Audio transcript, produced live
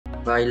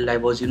while I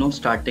was,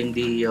 starting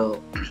the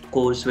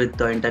course with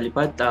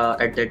Intellipaat.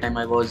 At that time,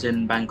 I was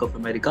in Bank of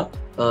America.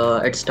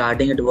 At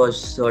starting, it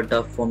was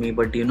tough for me,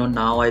 but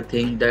now I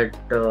think that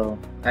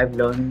I've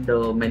learned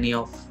many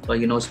of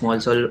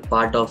small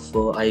part of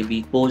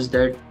IB. Post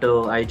that,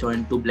 I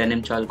joined to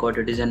Blenheim Chalcott.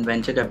 It is an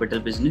venture capital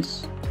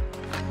business.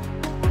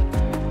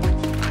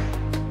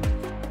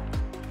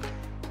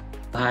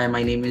 Hi,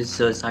 my name is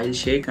Sahil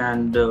Sheikh,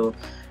 and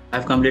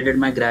I've completed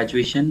my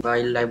graduation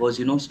while I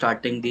was,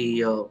 starting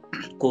the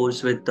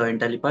course with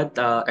Intellipaat.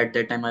 At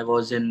that time, I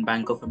was in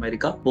Bank of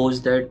America.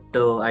 Post that,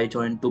 I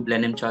joined to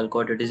Blenheim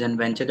Chalcott. It is an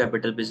venture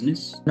capital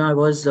business. Now, I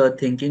was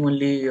thinking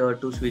only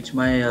to switch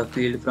my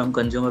field from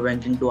consumer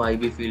banking to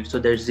IB field. So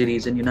that's the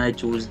reason, I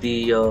choose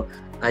the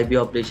IB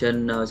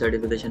operation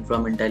certification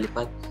from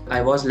Intellipaat.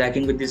 I was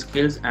lacking with the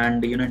skills,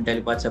 and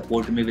Intellipaat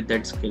supported me with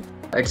that skill.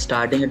 At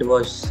starting, it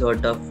was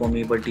tough for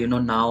me, but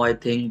now I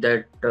think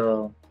that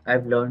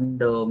I've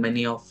learned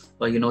many of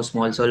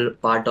small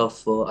part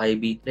of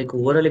IB. Like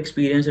overall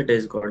experience, it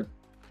is good.